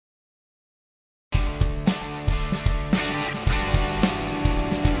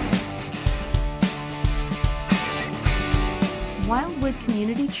Wildwood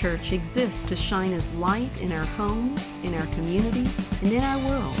Community Church exists to shine as light in our homes, in our community, and in our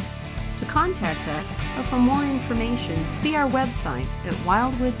world. To contact us or for more information, see our website at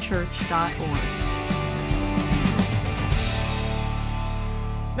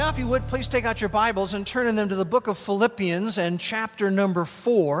wildwoodchurch.org. Now, if you would, please take out your Bibles and turn in them to the book of Philippians and chapter number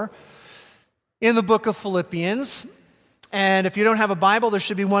 4 in the book of Philippians. And if you don't have a Bible, there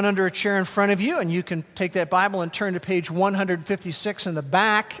should be one under a chair in front of you, and you can take that Bible and turn to page 156 in the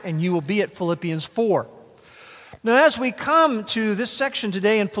back, and you will be at Philippians 4. Now, as we come to this section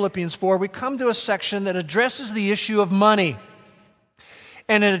today in Philippians 4, we come to a section that addresses the issue of money,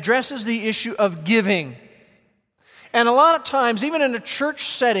 and it addresses the issue of giving. And a lot of times, even in a church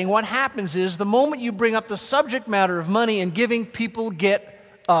setting, what happens is the moment you bring up the subject matter of money and giving, people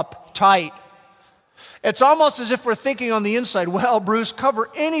get uptight. It's almost as if we're thinking on the inside, well, Bruce, cover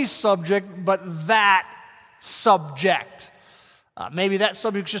any subject but that subject. Maybe that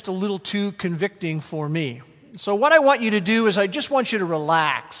subject's just a little too convicting for me. So what I want you to do is I just want you to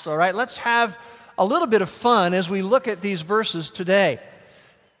relax, all right? Let's have a little bit of fun as we look at these verses today.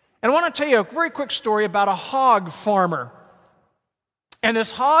 And I want to tell you a very quick story about a hog farmer. And this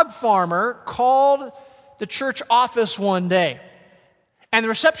hog farmer called the church office one day. And the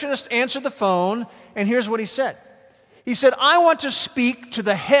receptionist answered the phone, and here's what he said. He said, "I want to speak to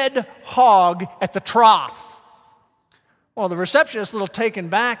the head hog at the trough." Well, the receptionist is a little taken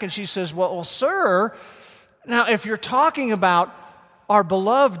back, and she says, well, sir, now if you're talking about our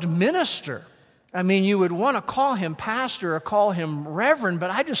beloved minister, I mean, you would want to call him pastor or call him reverend, but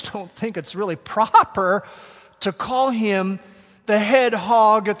I just don't think it's really proper to call him the head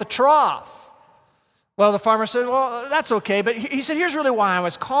hog at the trough. Well, the farmer said, well, that's okay, but he said, here's really why I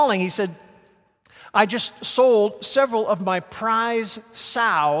was calling. He said, I just sold several of my prize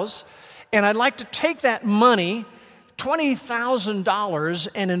sows, and I'd like to take that money, $20,000,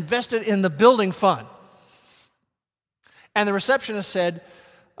 and invest it in the building fund. And the receptionist said,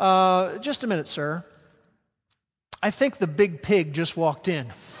 just a minute, sir. I think the big pig just walked in.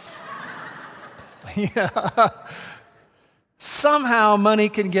 Yeah. Somehow money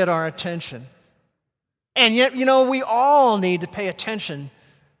can get our attention. And yet, we all need to pay attention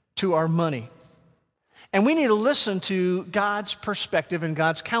to our money. And we need to listen to God's perspective and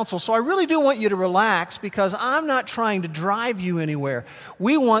God's counsel. So I really do want you to relax, because I'm not trying to drive you anywhere.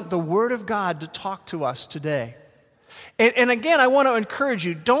 We want the Word of God to talk to us today. And again, I want to encourage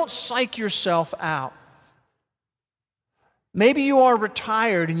you, don't psych yourself out. Maybe you are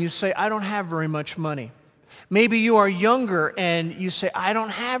retired and you say, I don't have very much money. Maybe you are younger and you say, I don't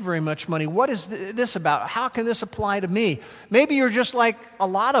have very much money. What is this about? How can this apply to me? Maybe you're just like a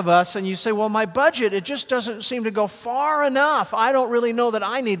lot of us and you say, well, my budget, it just doesn't seem to go far enough. I don't really know that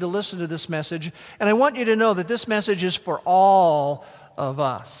I need to listen to this message. And I want you to know that this message is for all of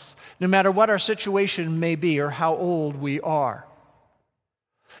us, no matter what our situation may be or how old we are.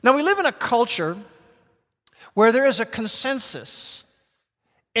 Now, we live in a culture where there is a consensus,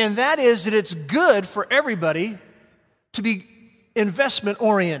 and that is that it's good for everybody to be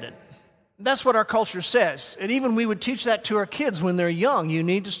investment-oriented. That's what our culture says. And even we would teach that to our kids when they're young. You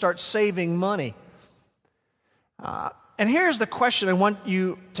need to start saving money. And here's the question I want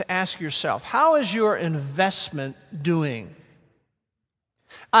you to ask yourself. How is your investment doing?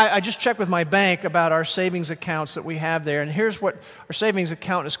 I just checked with my bank about our savings accounts that we have there, and here's what our savings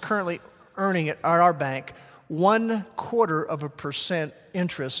account is currently earning at our bank: 0.25%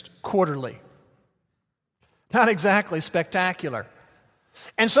 interest quarterly. Not exactly spectacular.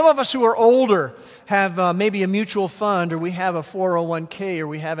 And some of us who are older have maybe a mutual fund, or we have a 401k, or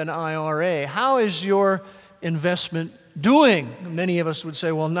we have an IRA. How is your investment doing? Many of us would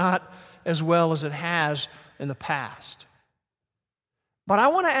say, well, not as well as it has in the past. But I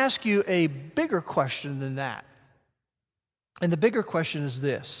want to ask you a bigger question than that. And the bigger question is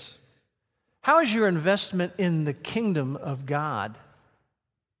this: how is your investment in the kingdom of God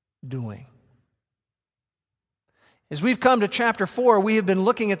doing? As we've come to chapter 4, we have been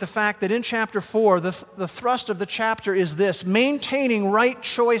looking at the fact that in chapter 4, the thrust of the chapter is this: maintaining right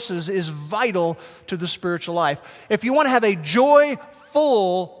choices is vital to the spiritual life. If you want to have a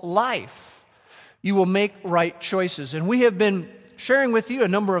joyful life, you will make right choices. And we have been sharing with you a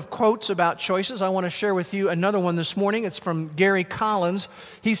number of quotes about choices. I want to share with you another one this morning. It's from Gary Collins.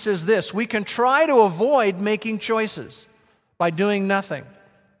 He says this: we can try to avoid making choices by doing nothing,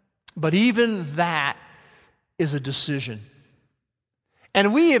 but even that is a decision.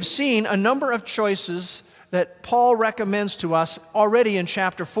 And we have seen a number of choices that Paul recommends to us already in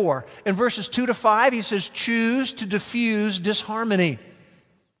chapter 4. In verses 2 to 5, he says, choose to diffuse disharmony.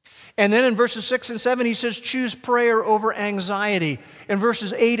 And then in verses 6 and 7, he says, choose prayer over anxiety. In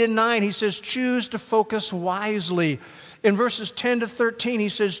verses 8 and 9, he says, choose to focus wisely. In verses 10 to 13, he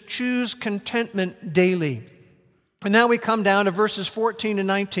says, choose contentment daily. And now we come down to verses 14 to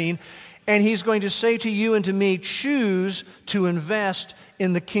 19, and he's going to say to you and to me, choose to invest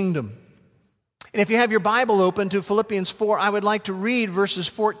in the kingdom. And if you have your Bible open to Philippians 4, I would like to read verses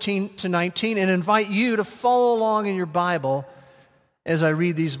 14 to 19 and invite you to follow along in your Bible as I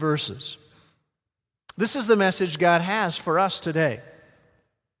read these verses. This is the message God has for us today.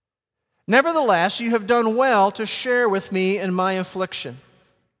 Nevertheless, you have done well to share with me in my affliction.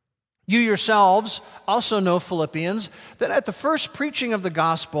 You yourselves also know, Philippians, that at the first preaching of the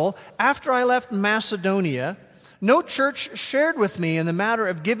gospel, after I left Macedonia, no church shared with me in the matter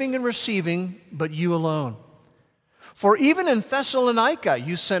of giving and receiving, but you alone. For even in Thessalonica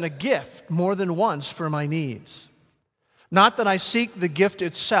you sent a gift more than once for my needs. Not that I seek the gift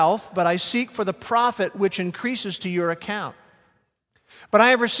itself, but I seek for the profit which increases to your account. But I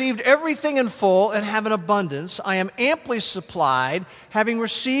have received everything in full and have an abundance. I am amply supplied, having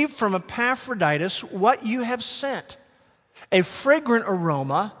received from Epaphroditus what you have sent, a fragrant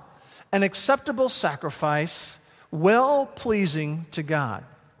aroma, an acceptable sacrifice, well-pleasing to God.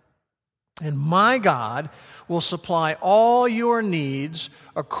 And my God will supply all your needs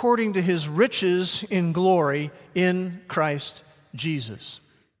according to his riches in glory in Christ Jesus.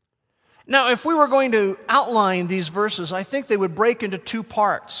 Now, if we were going to outline these verses, I think they would break into two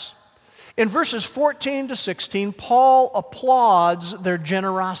parts. In verses 14 to 16, Paul applauds their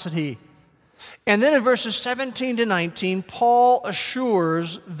generosity. And then in verses 17 to 19, Paul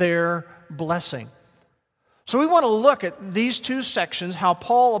assures their blessing. So we want to look at these two sections, how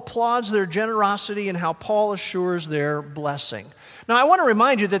Paul applauds their generosity and how Paul assures their blessing. Now, I want to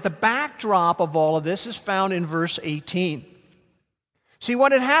remind you that the backdrop of all of this is found in verse 18. See,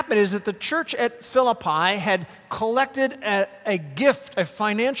 what had happened is that the church at Philippi had collected a gift, a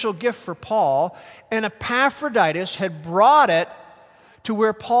financial gift for Paul, and Epaphroditus had brought it to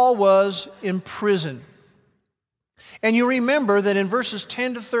where Paul was in prison. And you remember that in verses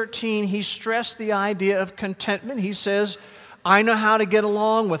 10 to 13, he stressed the idea of contentment. He says, I know how to get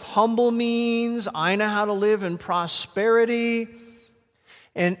along with humble means. I know how to live in prosperity.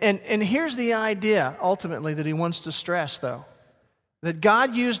 And here's the idea, ultimately, that he wants to stress, though. That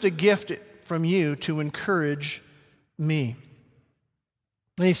God used a gift from you to encourage me.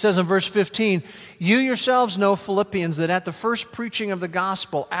 And he says in verse 15, you yourselves know, Philippians, that at the first preaching of the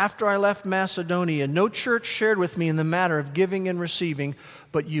gospel, after I left Macedonia, no church shared with me in the matter of giving and receiving,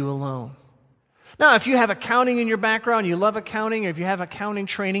 but you alone. Now, if you have accounting in your background, you love accounting, or if you have accounting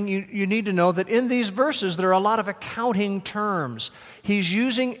training, you need to know that in these verses there are a lot of accounting terms. He's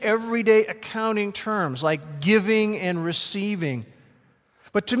using everyday accounting terms like giving and receiving.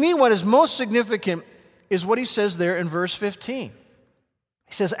 But to me, what is most significant is what he says there in verse 15.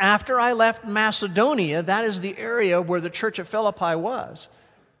 He says, after I left Macedonia, that is the area where the church at Philippi was.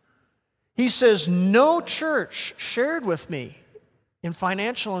 He says, no church shared with me in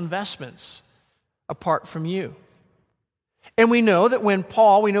financial investments apart from you. And we know that when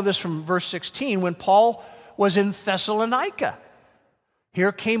Paul, we know this from verse 16, when Paul was in Thessalonica,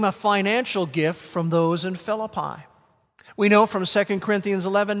 here came a financial gift from those in Philippi. We know from 2 Corinthians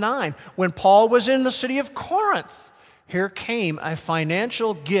 11:9, when Paul was in the city of Corinth, here came a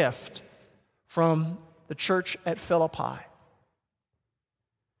financial gift from the church at Philippi.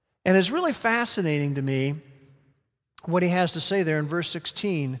 And it's really fascinating to me what he has to say there in verse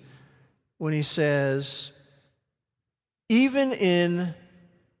 16 when he says, even in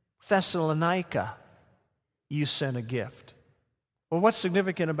Thessalonica, you sent a gift. Well, what's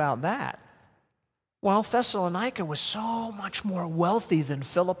significant about that? Well, Thessalonica was so much more wealthy than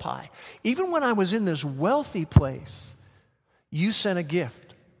Philippi. Even when I was in this wealthy place, you sent a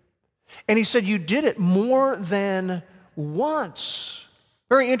gift. And he said you did it more than once.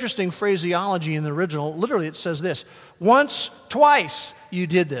 Very interesting phraseology in the original. Literally it says this, once, twice you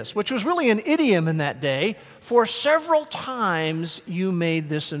did this, which was really an idiom in that day. For several times you made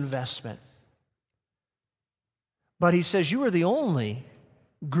this investment. But he says you were the only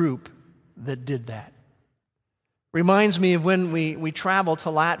group that did that. Reminds me of when we travel to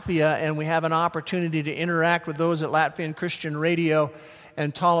Latvia and we have an opportunity to interact with those at Latvian Christian Radio,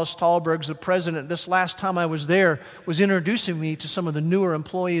 and Talis Talbergs, the president, this last time I was there, was introducing me to some of the newer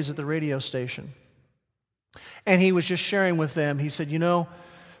employees at the radio station. And he was just sharing with them, he said, you know,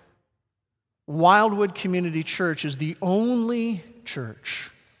 Wildwood Community Church is the only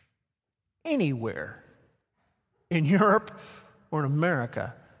church anywhere in Europe or in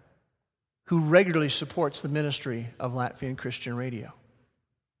America who regularly supports the ministry of Latvian Christian Radio.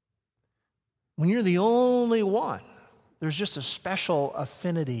 when you're the only one, there's just a special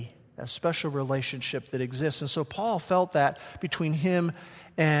affinity, a special relationship that exists. And so Paul felt that between him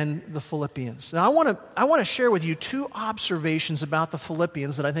and the Philippians. Now, I want to share with you two observations about the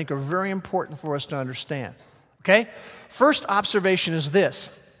Philippians that I think are very important for us to understand. Okay? First observation is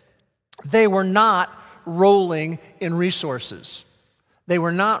this. They were not rolling in resources. They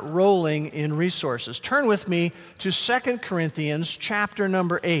were not rolling in resources. Turn with me to 2 Corinthians chapter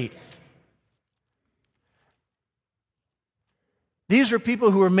number 8. These were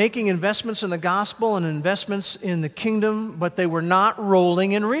people who were making investments in the gospel and investments in the kingdom, but they were not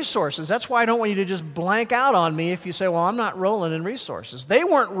rolling in resources. That's why I don't want you to just blank out on me if you say, well, I'm not rolling in resources. They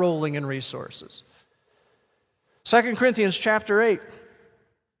weren't rolling in resources. 2 Corinthians chapter 8,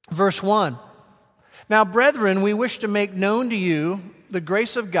 verse 1. Now, brethren, we wish to make known to you the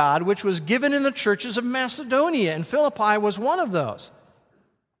grace of God, which was given in the churches of Macedonia, and Philippi was one of those.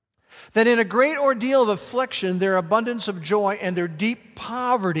 That in a great ordeal of affliction, their abundance of joy and their deep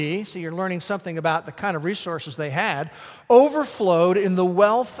poverty, so you're learning something about the kind of resources they had, overflowed in the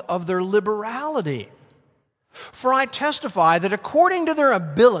wealth of their liberality. For I testify that according to their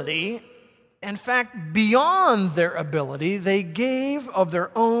ability, in fact, beyond their ability, they gave of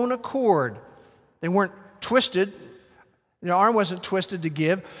their own accord. They weren't twisted. Their arm wasn't twisted to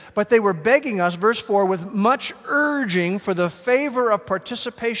give, but they were begging us, verse 4, with much urging for the favor of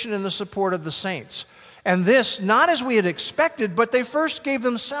participation in the support of the saints. And this, not as we had expected, but they first gave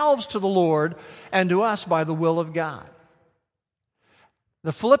themselves to the Lord and to us by the will of God.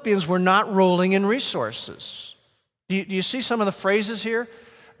 The Philippians were not rolling in resources. Do you see some of the phrases here?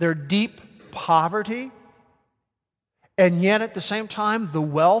 Their deep poverty, and yet at the same time, the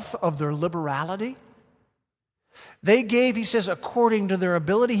wealth of their liberality. They gave, he says, according to their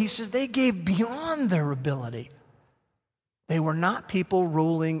ability. He says they gave beyond their ability. They were not people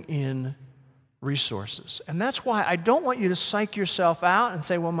rolling in resources. And that's why I don't want you to psych yourself out and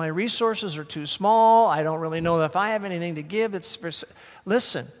say, well, my resources are too small. I don't really know if I have anything to give.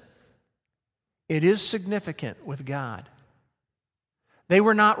 Listen, it is significant with God. They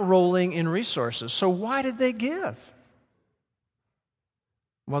were not rolling in resources. So why did they give?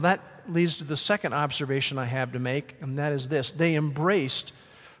 Well, that leads to the second observation I have to make, and that is this. They embraced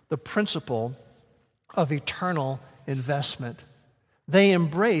the principle of eternal investment. They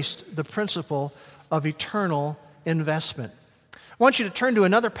embraced the principle of eternal investment. I want you to turn to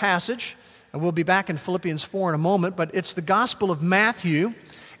another passage, and we'll be back in Philippians 4 in a moment, but it's the Gospel of Matthew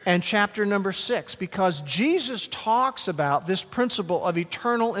and chapter number 6, because Jesus talks about this principle of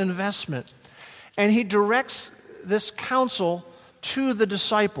eternal investment, and he directs this counsel to the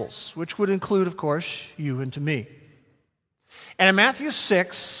disciples, which would include, of course, you and to me. And in Matthew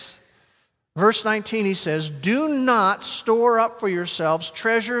 6, verse 19, he says, "Do not store up for yourselves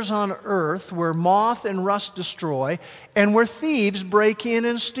treasures on earth where moth and rust destroy and where thieves break in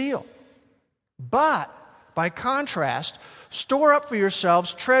and steal. But, by contrast, store up for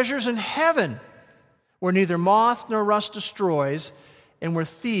yourselves treasures in heaven where neither moth nor rust destroys and where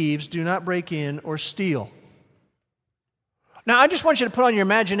thieves do not break in or steal." Now, I just want you to put on your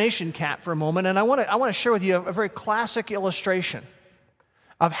imagination cap for a moment, and I want to share with you a very classic illustration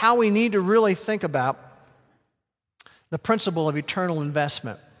of how we need to really think about the principle of eternal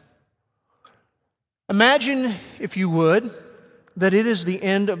investment. Imagine, if you would, that it is the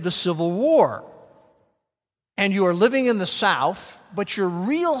end of the Civil War, and you are living in the South, but your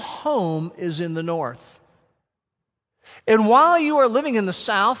real home is in the North. And while you are living in the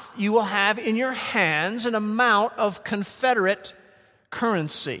South, you will have in your hands an amount of Confederate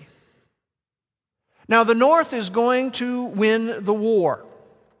currency. Now, the North is going to win the war,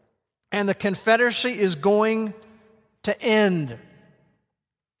 and the Confederacy is going to end.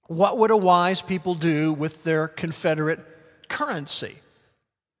 What would a wise people do with their Confederate currency?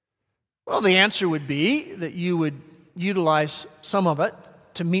 Well, the answer would be that you would utilize some of it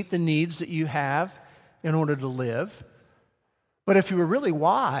to meet the needs that you have in order to live. But if you were really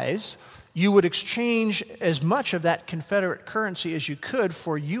wise, you would exchange as much of that Confederate currency as you could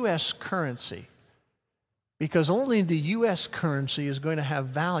for U.S. currency, because only the U.S. currency is going to have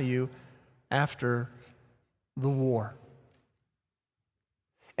value after the war.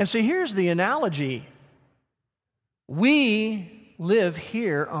 And so here's the analogy. We live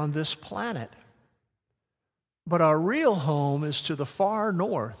here on this planet, but our real home is to the far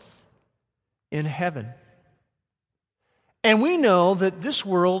north in heaven. And we know that this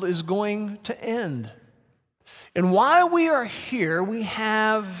world is going to end. And while we are here, we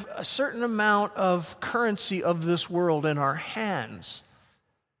have a certain amount of currency of this world in our hands.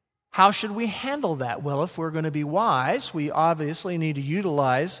 How should we handle that? Well, if we're going to be wise, we obviously need to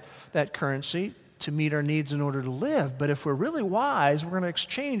utilize that currency to meet our needs in order to live. But if we're really wise, we're going to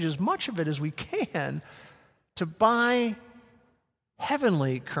exchange as much of it as we can to buy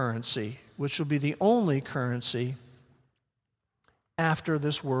heavenly currency, which will be the only currency after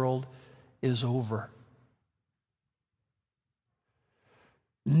this world is over.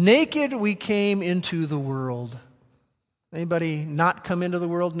 Naked we came into the world. Anybody not come into the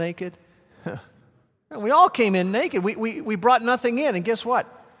world naked? We all came in naked. We brought nothing in, and guess what?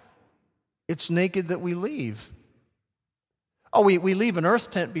 It's naked that we leave. Oh, we leave an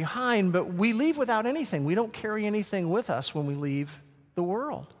earth tent behind, but we leave without anything. We don't carry anything with us when we leave the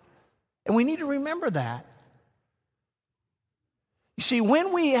world. And we need to remember that. You see,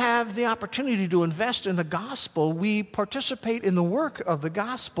 when we have the opportunity to invest in the gospel, we participate in the work of the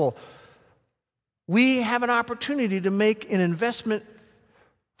gospel. We have an opportunity to make an investment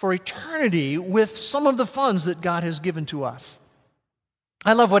for eternity with some of the funds that God has given to us.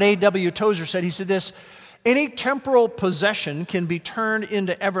 I love what A.W. Tozer said. He said this, any temporal possession can be turned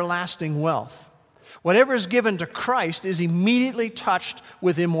into everlasting wealth. Whatever is given to Christ is immediately touched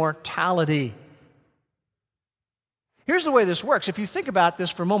with immortality. Here's the way this works. If you think about this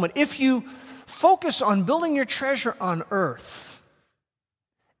for a moment, if you focus on building your treasure on earth,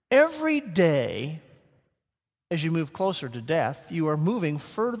 every day as you move closer to death, you are moving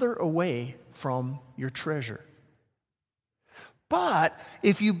further away from your treasure. But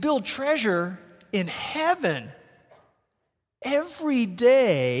if you build treasure in heaven, every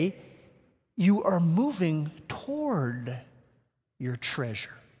day you are moving toward your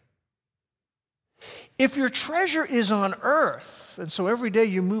treasure. If your treasure is on earth, and so every day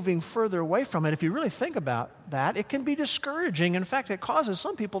you're moving further away from it, if you really think about that, it can be discouraging. In fact, it causes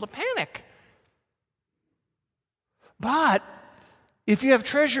some people to panic. But if you have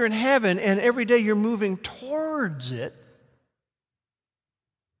treasure in heaven and every day you're moving towards it,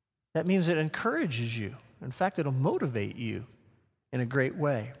 that means it encourages you. In fact, it'll motivate you in a great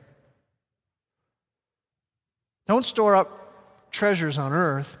way. Don't store up treasures on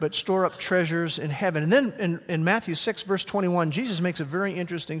earth, but store up treasures in heaven. And then in Matthew 6, verse 21, Jesus makes a very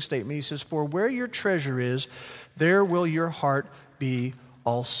interesting statement. He says, for where your treasure is, there will your heart be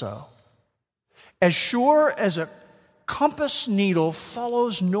also. As sure as a compass needle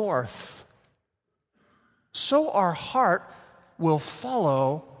follows north, so our heart will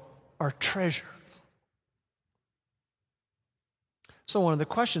follow our treasure. So one of the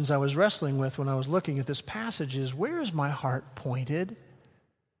questions I was wrestling with when I was looking at this passage is, where is my heart pointed?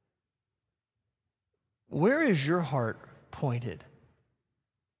 Where is your heart pointed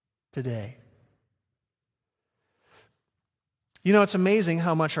today? You know, it's amazing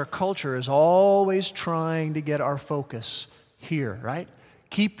how much our culture is always trying to get our focus here, right?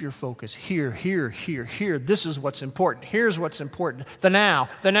 Keep your focus here, here, here, here. This is what's important. Here's what's important. The now,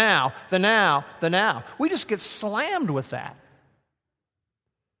 the now, the now, the now. We just get slammed with that.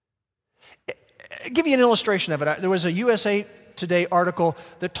 I'll give you an illustration of it. There was a USA Today article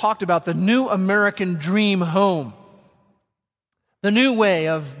that talked about the new American dream home, the new way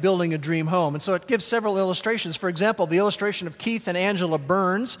of building a dream home. And so it gives several illustrations. For example, the illustration of Keith and Angela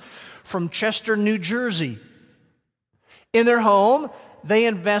Burns from Chester, New Jersey. In their home, they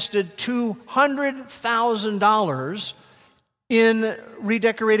invested $200,000 in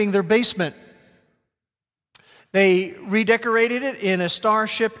redecorating their basement. They redecorated it in a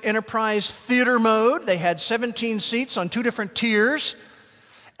Starship Enterprise theater mode. They had 17 seats on 2 different tiers.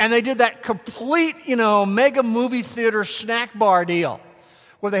 And they did that complete, mega movie theater snack bar deal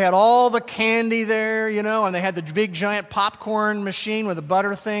where they had all the candy there, and they had the big giant popcorn machine with the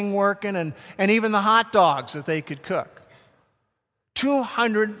butter thing working and even the hot dogs that they could cook.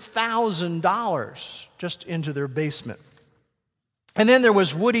 $200,000 just into their basement. And then there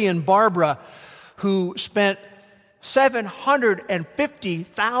was Woody and Barbara who spent $750,000,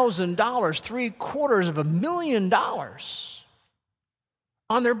 $750,000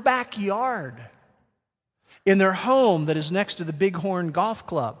 on their backyard in their home that is next to the Bighorn Golf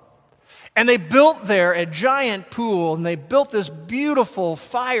Club. And they built there a giant pool, and they built this beautiful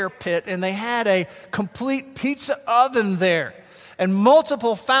fire pit, and they had a complete pizza oven there, and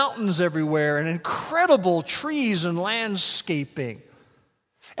multiple fountains everywhere, and incredible trees and landscaping.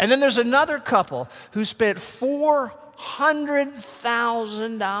 And then there's another couple who spent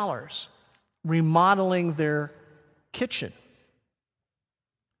 $400,000 remodeling their kitchen.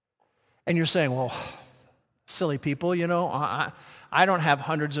 And you're saying, well, silly people, I don't have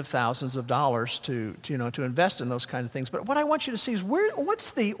hundreds of thousands of dollars to invest in those kind of things. But what I want you to see is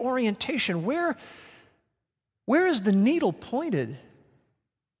what's the orientation? Where is the needle pointed?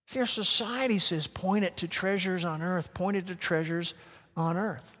 See, our society says, point it to treasures on earth, point it to treasures on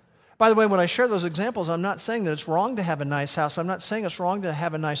earth. By the way, when I share those examples, I'm not saying that it's wrong to have a nice house. I'm not saying it's wrong to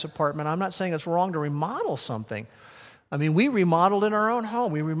have a nice apartment. I'm not saying it's wrong to remodel something. I mean, we remodeled in our own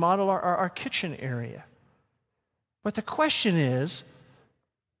home. We remodeled our kitchen area. But the question is,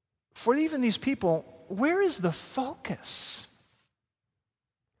 for even these people, where is the focus?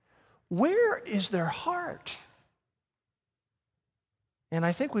 Where is their heart? And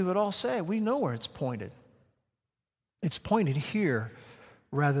I think we would all say, we know where it's pointed. It's pointed here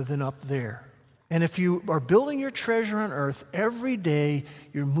rather than up there. And if you are building your treasure on earth, every day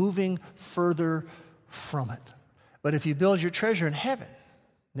you're moving further from it. But if you build your treasure in heaven,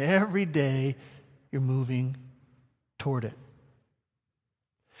 every day you're moving toward it.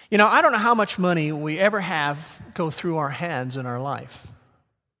 You know, I don't know how much money we ever have go through our hands in our life.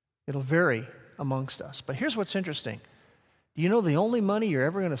 It'll vary amongst us. But here's what's interesting. Do you know the only money you're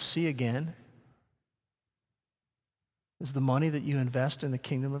ever going to see again is the money that you invest in the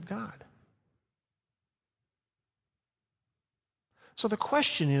kingdom of God? So the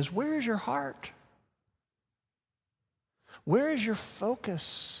question is, where is your heart? Where is your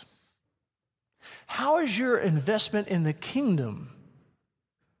focus? How is your investment in the kingdom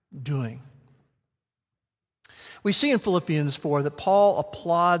doing? We see in Philippians 4 that Paul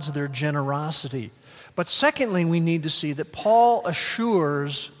applauds their generosity. But secondly, we need to see that Paul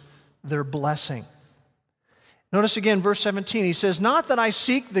assures their blessing. Notice again, verse 17, he says, not that I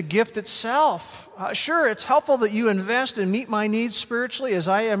seek the gift itself. Sure, it's helpful that you invest and meet my needs spiritually as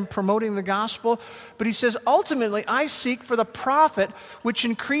I am promoting the gospel. But he says, ultimately, I seek for the profit which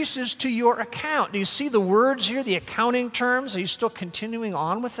increases to your account. Do you see the words here, the accounting terms? Are you still continuing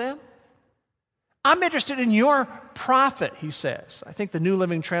on with them? I'm interested in your profit, he says. I think the New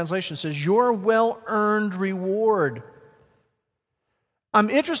Living Translation says, your well-earned reward.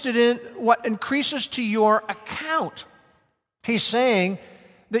 I'm interested in what increases to your account. He's saying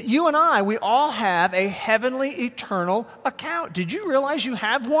that you and I, we all have a heavenly, eternal account. Did you realize you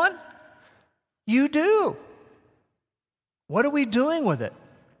have one? You do. What are we doing with it?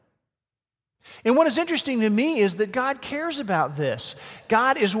 And what is interesting to me is that God cares about this.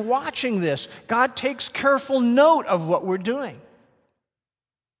 God is watching this. God takes careful note of what we're doing.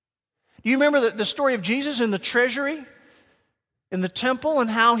 Do you remember the story of Jesus in the treasury, in the temple, and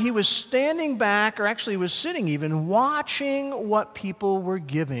how he was standing back, or actually was sitting even, watching what people were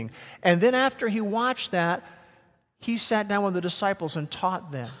giving. And then after he watched that, he sat down with the disciples and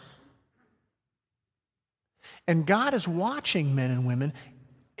taught them. And God is watching men and women.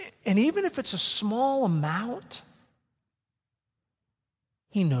 And even if it's a small amount,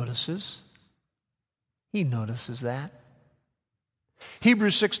 he notices. He notices that.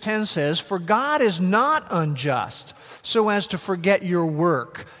 Hebrews 6:10 says, for God is not unjust, so as to forget your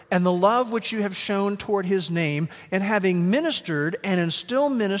work and the love which you have shown toward his name, and having ministered and in still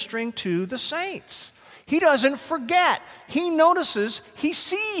ministering to the saints. He doesn't forget. He notices. He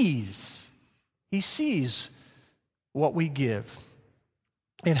sees. He sees what we give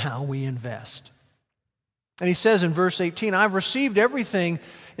and how we invest. And he says in verse 18, I've received everything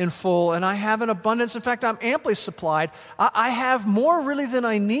in full, and I have an abundance. In fact, I'm amply supplied. I have more really than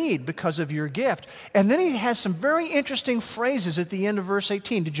I need because of your gift. And then he has some very interesting phrases at the end of verse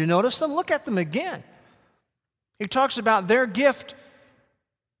 18. Did you notice them? Look at them again. He talks about their gift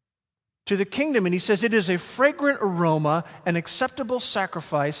to the kingdom, and he says it is a fragrant aroma, an acceptable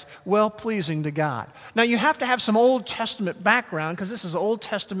sacrifice, well-pleasing to God. Now, you have to have some Old Testament background because this is Old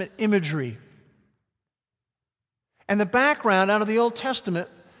Testament imagery. And the background out of the Old Testament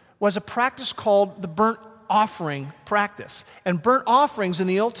was a practice called the burnt offering practice. And burnt offerings in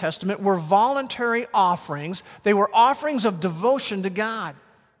the Old Testament were voluntary offerings. They were offerings of devotion to God.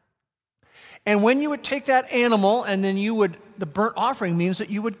 And when you would take that animal and then the burnt offering means that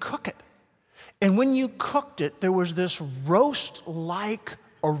you would cook it. And when you cooked it, there was this roast-like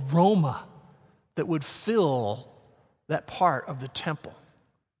aroma that would fill that part of the temple.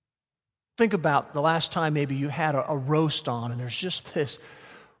 Think about the last time maybe you had a roast on, and there's just this,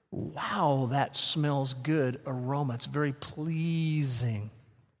 wow, that smells good aroma. It's very pleasing.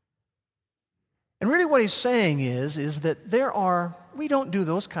 And really what he's saying is that we don't do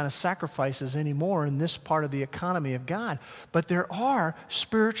those kind of sacrifices anymore in this part of the economy of God, but there are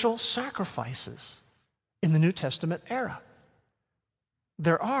spiritual sacrifices in the New Testament era.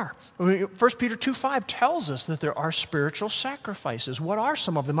 There are. 1 Peter 2:5 tells us that there are spiritual sacrifices. What are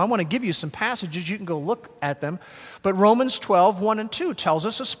some of them? I want to give you some passages. You can go look at them. But Romans 12:1 and 2 tells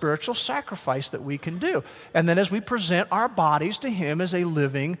us a spiritual sacrifice that we can do. And then as we present our bodies to him as a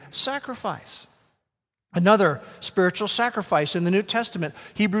living sacrifice. Another spiritual sacrifice in the New Testament,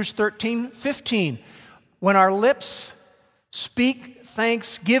 Hebrews 13:15. When our lips speak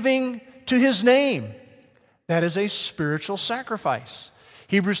thanksgiving to His name, that is a spiritual sacrifice.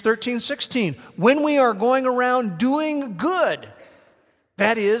 Hebrews 13:16. When we are going around doing good,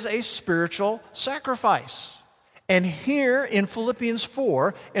 that is a spiritual sacrifice. And here in Philippians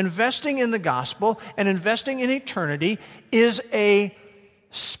 4, investing in the gospel and investing in eternity is a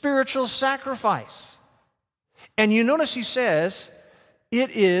spiritual sacrifice. And you notice he says,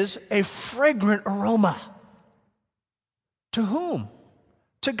 it is a fragrant aroma. To whom?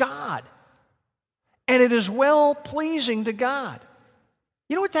 To God. And it is well-pleasing to God.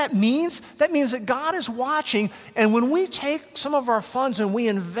 You know what that means? That means that God is watching, and when we take some of our funds and we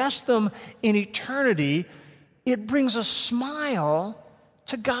invest them in eternity, it brings a smile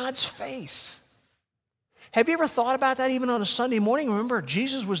to God's face. Have you ever thought about that even on a Sunday morning? Remember,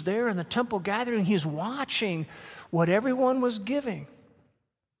 Jesus was there in the temple gathering. He's watching what everyone was giving.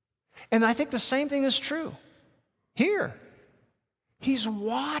 And I think the same thing is true here. He's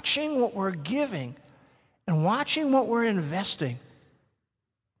watching what we're giving and watching what we're investing.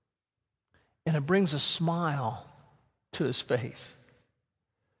 And it brings a smile to His face.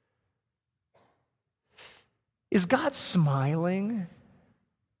 Is God smiling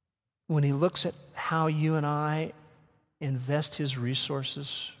when He looks at how you and I invest His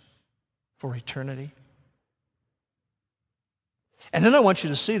resources for eternity? And then I want you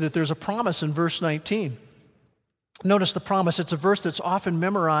to see that there's a promise in verse 19. Notice the promise. It's a verse that's often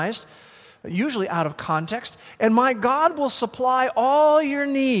memorized, usually out of context. And my God will supply all your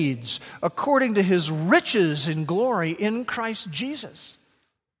needs according to His riches in glory in Christ Jesus.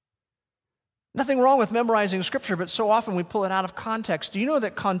 Nothing wrong with memorizing Scripture, but so often we pull it out of context. Do you know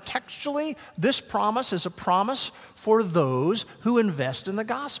that contextually, this promise is a promise for those who invest in the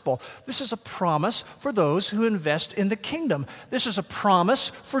gospel? This is a promise for those who invest in the kingdom. This is a promise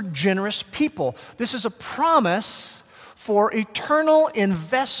for generous people. This is a promise for eternal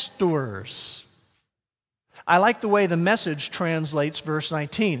investors. I like the way the Message translates verse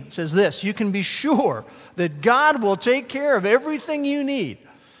 19. It says this, you can be sure that God will take care of everything you need.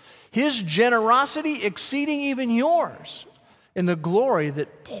 His generosity exceeding even yours in the glory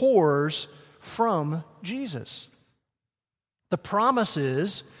that pours from Jesus. The promise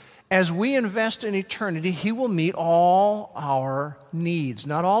is, as we invest in eternity, He will meet all our needs,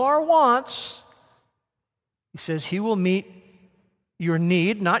 not all our wants. He says He will meet your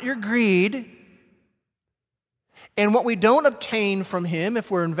need, not your greed. And what we don't obtain from Him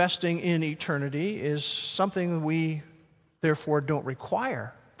if we're investing in eternity is something we therefore don't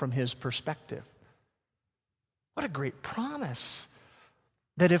require from His perspective. What a great promise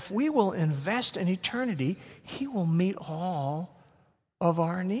that if we will invest in eternity, He will meet all of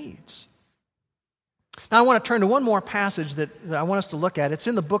our needs. Now I want to turn to one more passage that I want us to look at. It's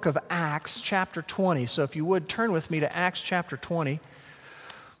in the book of Acts, chapter 20. So if you would, turn with me to Acts chapter 20.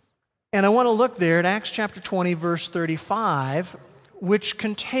 And I want to look there at Acts chapter 20, verse 35, which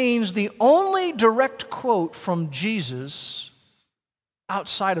contains the only direct quote from Jesus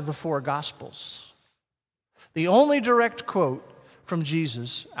outside of the four Gospels. The only direct quote from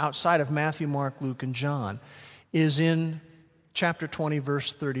Jesus outside of Matthew, Mark, Luke, and John is in chapter 20,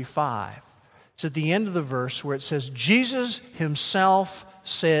 verse 35. It's at the end of the verse where it says, Jesus Himself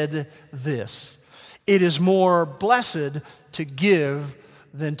said this, it is more blessed to give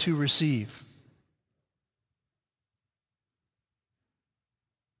than to receive.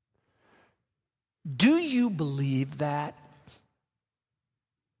 Do you believe that?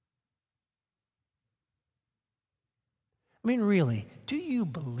 I mean, really, do you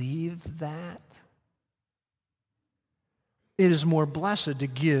believe that? It is more blessed to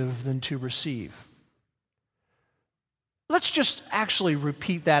give than to receive. Let's just actually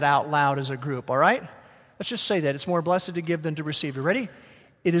repeat that out loud as a group, all right? Let's just say that. It's more blessed to give than to receive. You ready?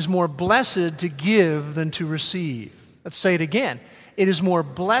 It is more blessed to give than to receive. Let's say it again. It is more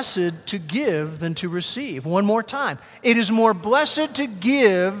blessed to give than to receive. One more time. It is more blessed to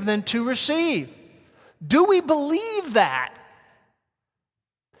give than to receive. Do we believe that?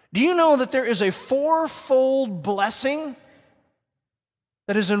 Do you know that there is a fourfold blessing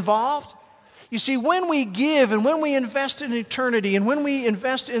that is involved? You see, when we give and when we invest in eternity and when we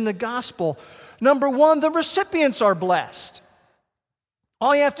invest in the gospel, number one, the recipients are blessed.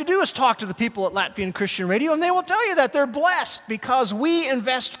 All you have to do is talk to the people at Latvian Christian Radio and they will tell you that they're blessed because we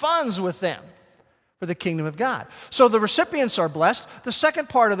invest funds with them for the kingdom of God. So the recipients are blessed. The second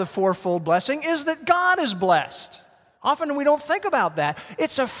part of the fourfold blessing is that God is blessed. Often we don't think about that.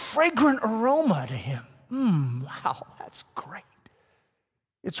 It's a fragrant aroma to Him. Wow, that's great.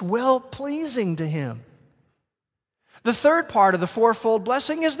 It's well-pleasing to Him. The third part of the fourfold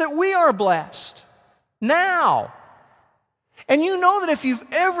blessing is that we are blessed now. And you know that if you've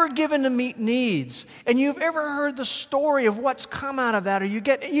ever given to meet needs, and you've ever heard the story of what's come out of that, or you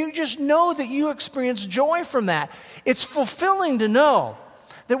just know that you experience joy from that. It's fulfilling to know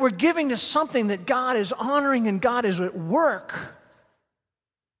that we're giving to something that God is honoring and God is at work.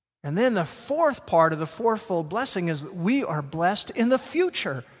 And then the fourth part of the fourfold blessing is that we are blessed in the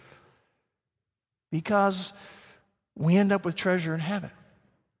future because we end up with treasure in heaven.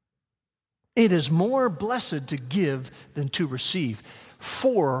 It is more blessed to give than to receive.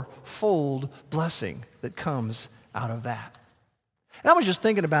 Fourfold blessing that comes out of that. And I was just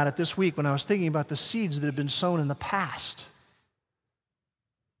thinking about it this week when I was thinking about the seeds that have been sown in the past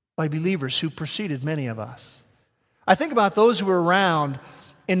by believers who preceded many of us. I think about those who were around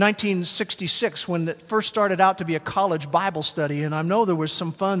in 1966 when it first started out to be a college Bible study, and I know there was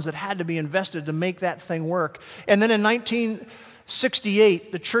some funds that had to be invested to make that thing work. And then in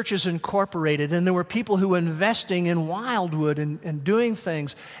 1968, the churches incorporated, and there were people who were investing in Wildwood and doing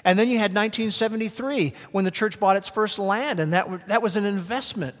things. And then you had 1973 when the church bought its first land, and that was an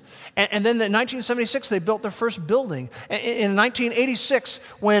investment. And then in 1976, they built their first building. In 1986,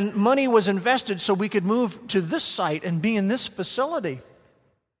 when money was invested so we could move to this site and be in this facility.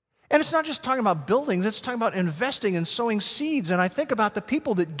 And it's not just talking about buildings, it's talking about investing and sowing seeds. And I think about the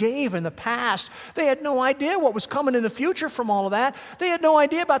people that gave in the past. They had no idea what was coming in the future from all of that. They had no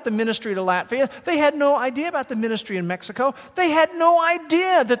idea about the ministry to Latvia. They had no idea about the ministry in Mexico. They had no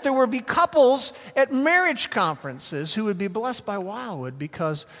idea that there would be couples at marriage conferences who would be blessed by Wildwood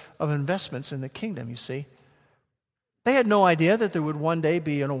because of investments in the kingdom, you see. They had no idea that there would one day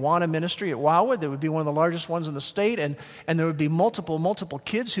be an Awana ministry at Wildwood that would be one of the largest ones in the state, and there would be multiple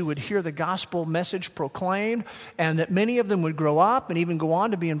kids who would hear the gospel message proclaimed, and that many of them would grow up and even go on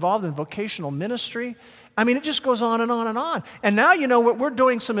to be involved in vocational ministry. I mean, it just goes on and on and on. And now, you know, we're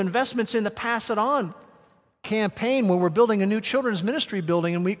doing some investments in the Pass It On campaign where we're building a new children's ministry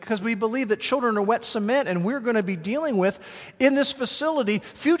building, and because we believe that children are wet cement, and we're going to be dealing with in this facility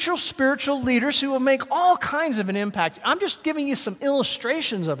future spiritual leaders who will make all kinds of an impact. I'm just giving you some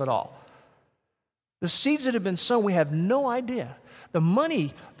illustrations of it all. The seeds that have been sown, we have no idea. The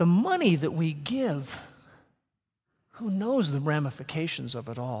money that we give, who knows the ramifications of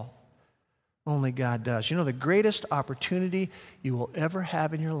it all? Only God does. You know, the greatest opportunity you will ever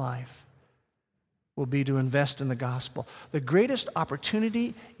have in your life will be to invest in the gospel. The greatest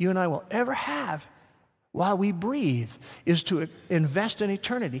opportunity you and I will ever have while we breathe is to invest in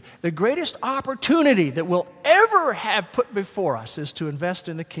eternity. The greatest opportunity that we'll ever have put before us is to invest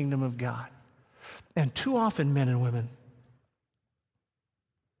in the kingdom of God. And too often, men and women,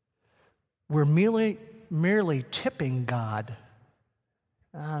 we're merely tipping God.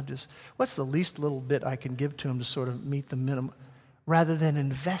 What's the least little bit I can give to him to sort of meet the minimum, rather than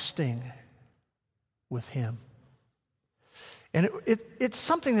investing with him. And it's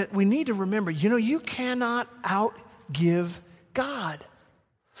something that we need to remember. You know, you cannot outgive God.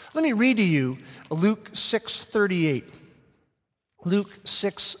 Let me read to you Luke 6:38. Luke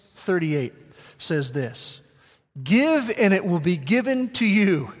 6:38 says this: "Give, and it will be given to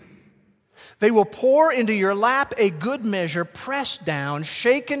you. They will pour into your lap a good measure, pressed down,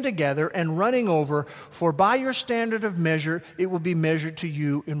 shaken together, and running over. For by your standard of measure, it will be measured to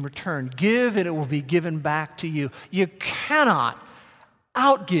you in return. Give, and it will be given back to you." You cannot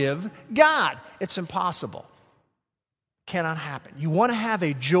outgive God. It's impossible. Cannot happen. You want to have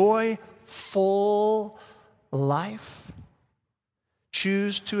a joyful life?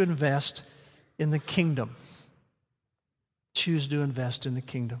 Choose to invest in the kingdom. Choose to invest in the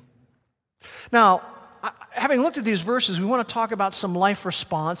kingdom. Now, having looked at these verses, we want to talk about some life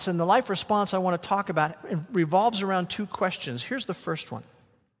response. And the life response I want to talk about revolves around two questions. Here's the first one: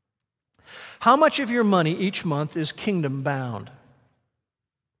 how much of your money each month is kingdom bound?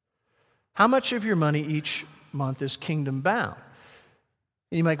 How much of your money each month is kingdom bound?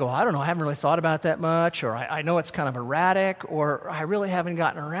 And you might go, I don't know, I haven't really thought about it that much, or I know it's kind of erratic, or I really haven't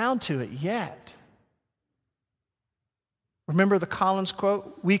gotten around to it yet. Remember the Collins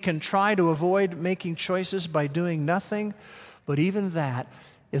quote? "We can try to avoid making choices by doing nothing, but even that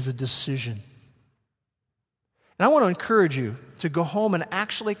is a decision." And I want to encourage you to go home and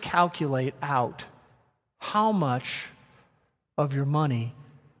actually calculate out how much of your money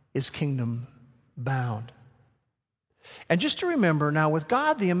is kingdom bound. And just to remember, now with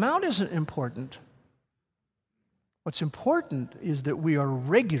God, the amount isn't important. What's important is that we are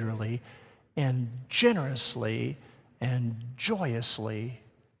regularly and generously and joyously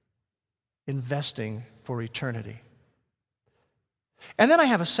investing for eternity. And then I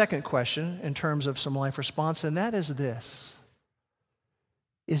have a second question in terms of some life response, and that is this.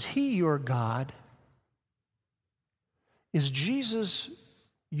 Is he your God? Is Jesus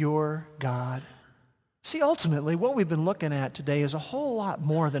your God? See, ultimately, what we've been looking at today is a whole lot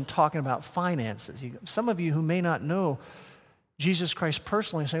more than talking about finances. Some of you who may not know Jesus Christ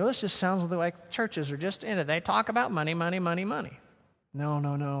personally say, well, this just sounds like churches are just in it. They talk about money, money, money, money.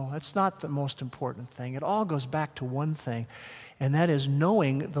 No. That's not the most important thing. It all goes back to one thing, and that is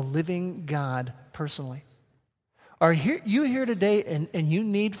knowing the living God personally. Are you here today and you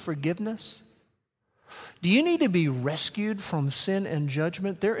need forgiveness? Do you need to be rescued from sin and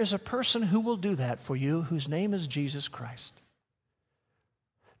judgment? There is a person who will do that for you, whose name is Jesus Christ.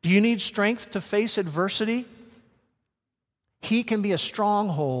 Do you need strength to face adversity? He can be a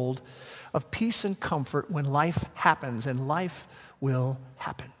stronghold of peace and comfort when life happens, and life will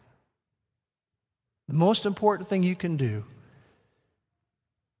happen. The most important thing you can do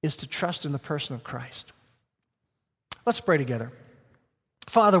is to trust in the person of Christ. Let's pray together.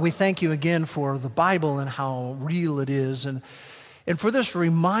 Father, we thank you again for the Bible and how real it is, and for this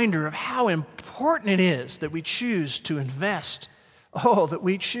reminder of how important it is that we choose to invest, that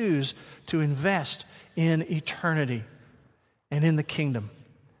we choose to invest in eternity and in the kingdom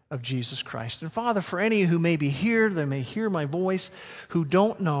of Jesus Christ. And Father, for any who may be here, they may hear my voice, who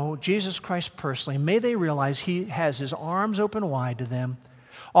don't know Jesus Christ personally, may they realize he has his arms open wide to them.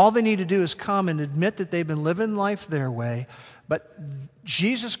 All they need to do is come and admit that they've been living life their way, but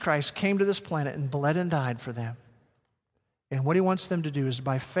Jesus Christ came to this planet and bled and died for them. And what he wants them to do is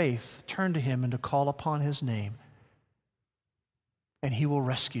by faith turn to him and to call upon his name, and he will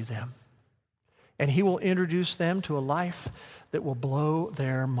rescue them. And he will introduce them to a life that will blow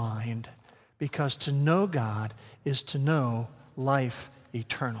their mind, because to know God is to know life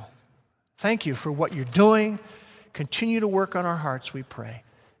eternal. Thank you for what you're doing. Continue to work on our hearts, we pray.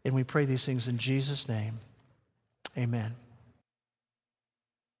 And we pray these things in Jesus' name. Amen.